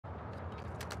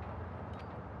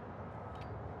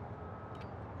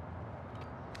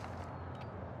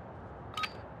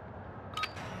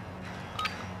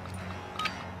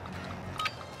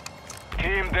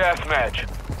Deathmatch.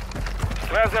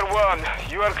 Tracer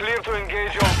 1, you are clear to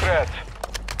engage all threats.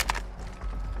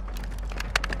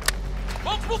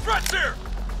 Multiple threats here!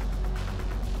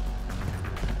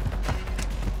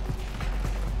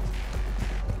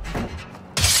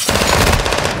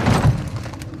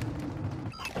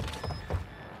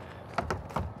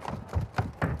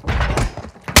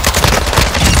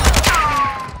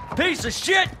 Piece of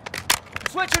shit!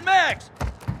 Switching mags!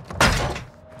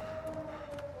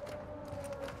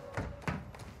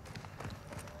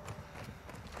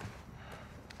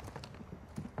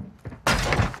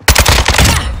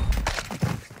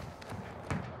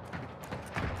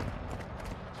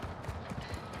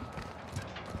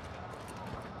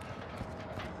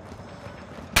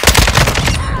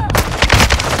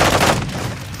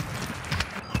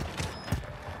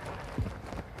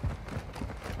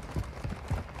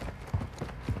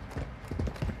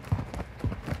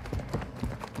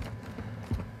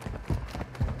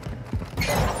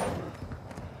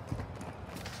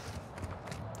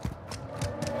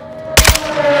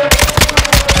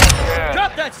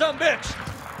 That son of a bitch!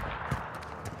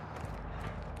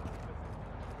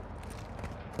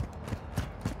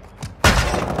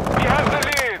 We have the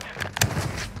lead!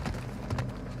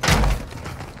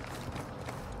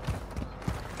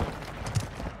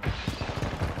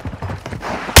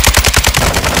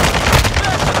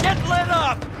 Mesa, get lit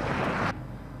up!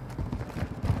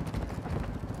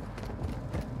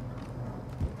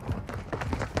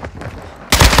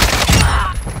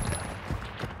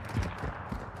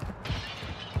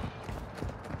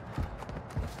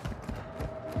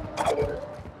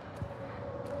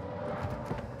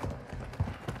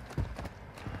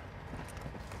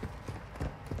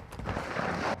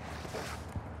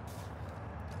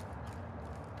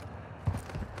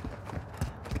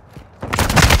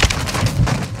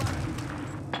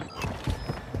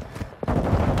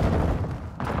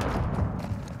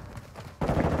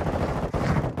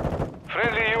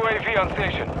 On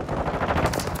station.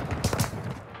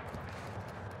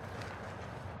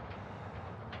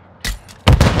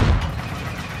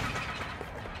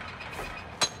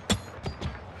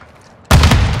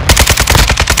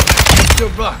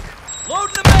 Good luck.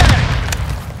 Loading the mag!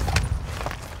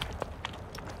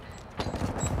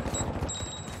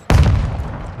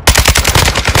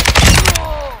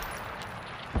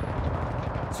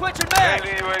 Switching mag!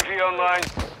 Friendly UAV online.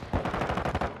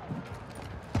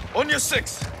 On your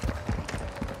 6.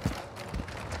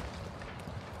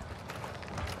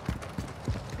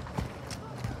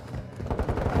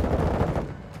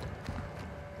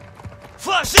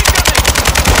 Flash incoming!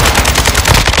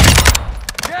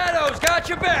 Shadows got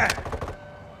your back!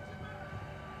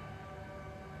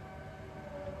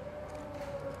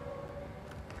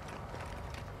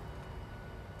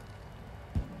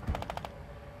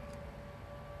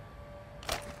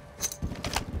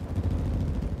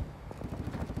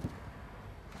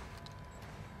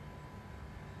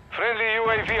 Friendly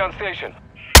UAV on station. Our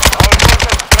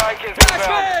mortar strike is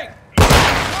inbound.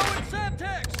 Throwing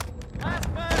Semtex! Last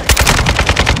mag!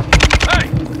 Hey!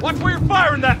 Watch where you're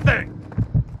firing that thing!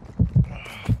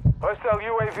 Hostile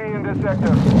UAV in this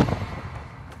sector.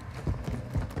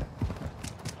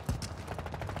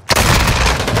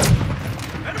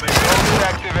 Enemy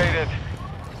activated.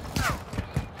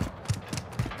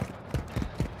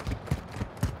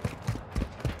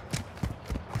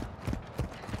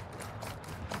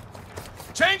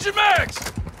 Changing mags!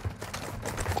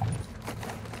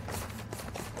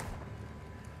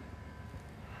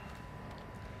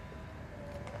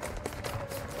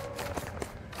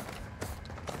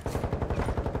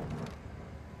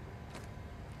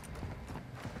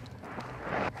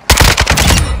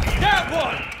 That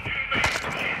one!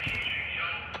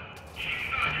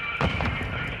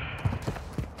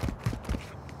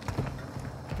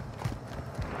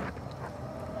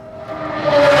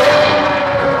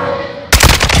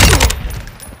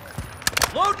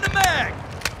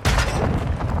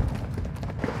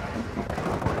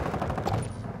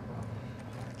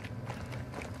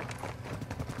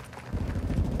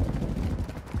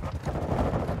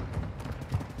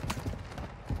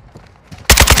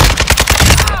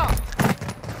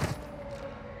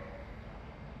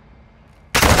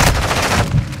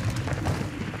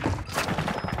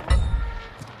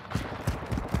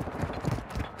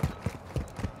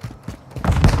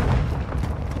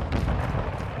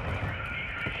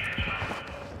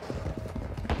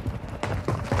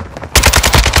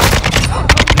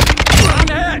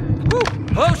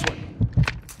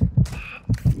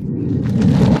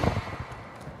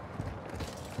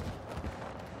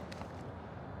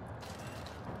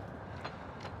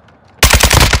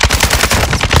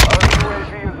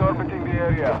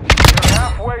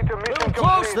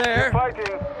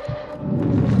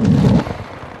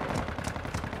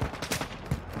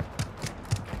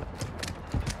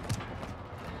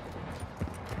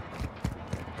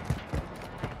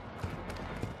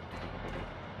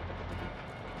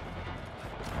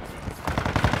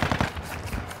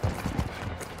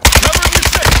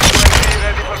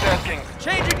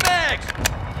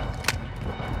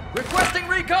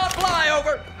 Recon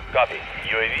flyover! Copy.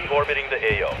 UAV orbiting the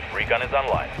AO. Recon is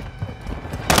online.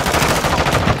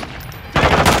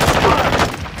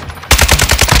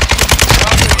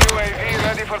 UAV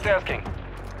ready for tasking.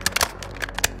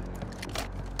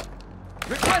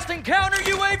 Requesting counter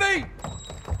UAV!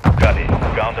 Copy.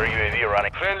 Counter UAV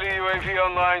running. Friendly UAV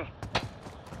online.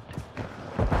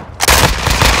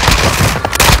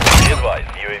 Be advised,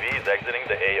 UAV is exiting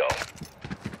the AO.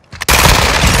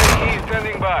 UAV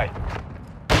standing by.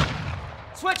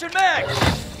 Switching mag!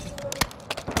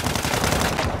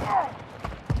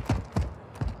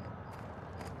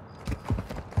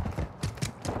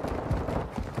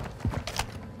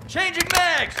 Changing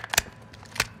mags!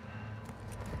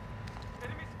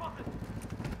 Enemy spotted!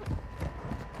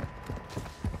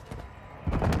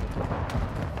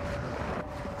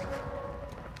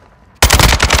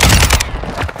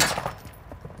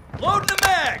 Loading the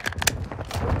mag!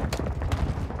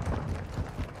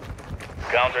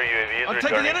 Counter UAV is I'm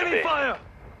returning taking enemy to base. fire!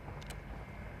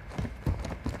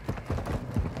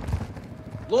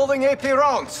 Loading AP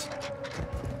rounds.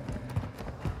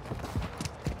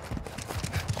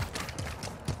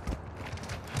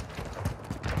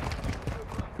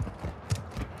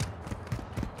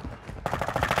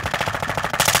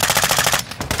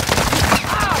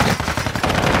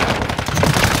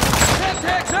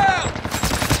 Semtex out!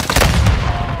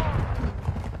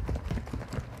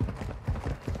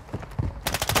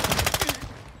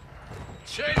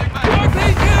 Changing mag!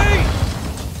 RPG!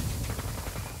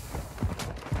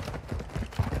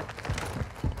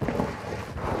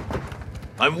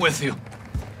 I'm with you.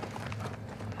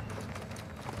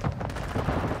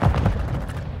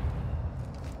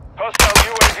 Hostile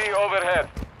UAV overhead.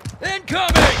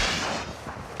 Incoming!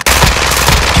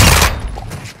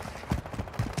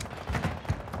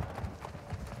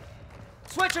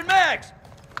 Switching mags!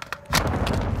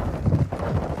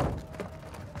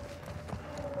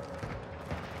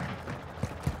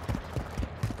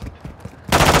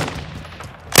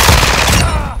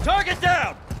 Target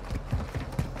down!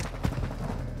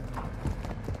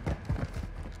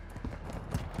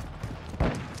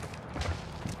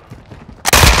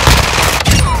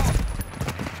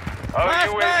 Our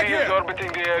Last mag UAV is here.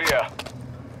 orbiting the area.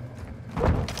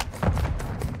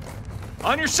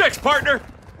 On your six, partner!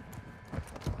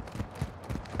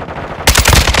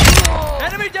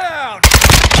 Enemy down!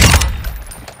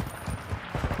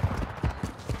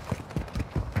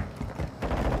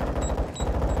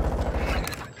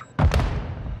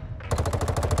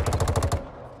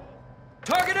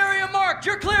 Target area marked!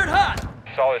 You're cleared hot!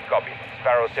 Solid copy.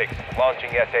 Sparrow 6, launching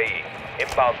SAE.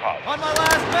 Inbound path. On my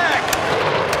last mag!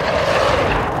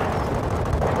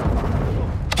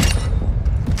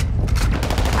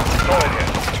 Solid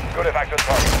hit. Good effect on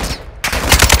target.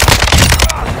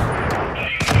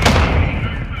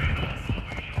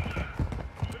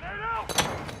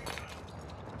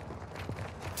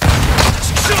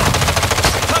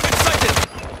 Target sighted!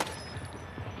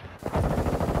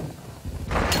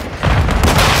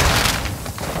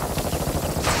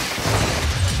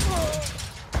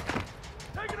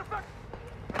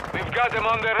 We've got them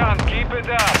on the run. Keep it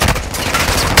up.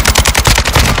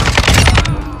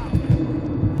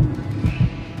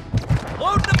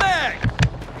 Load the mag!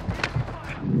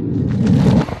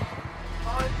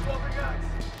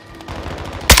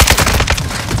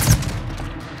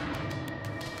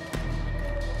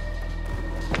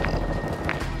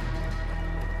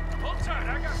 Hold tight,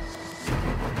 I got...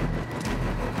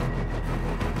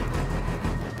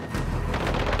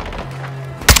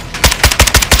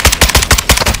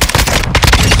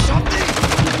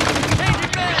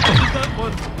 Changing mag!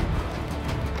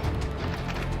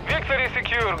 Victory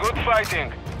secure. Good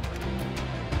fighting.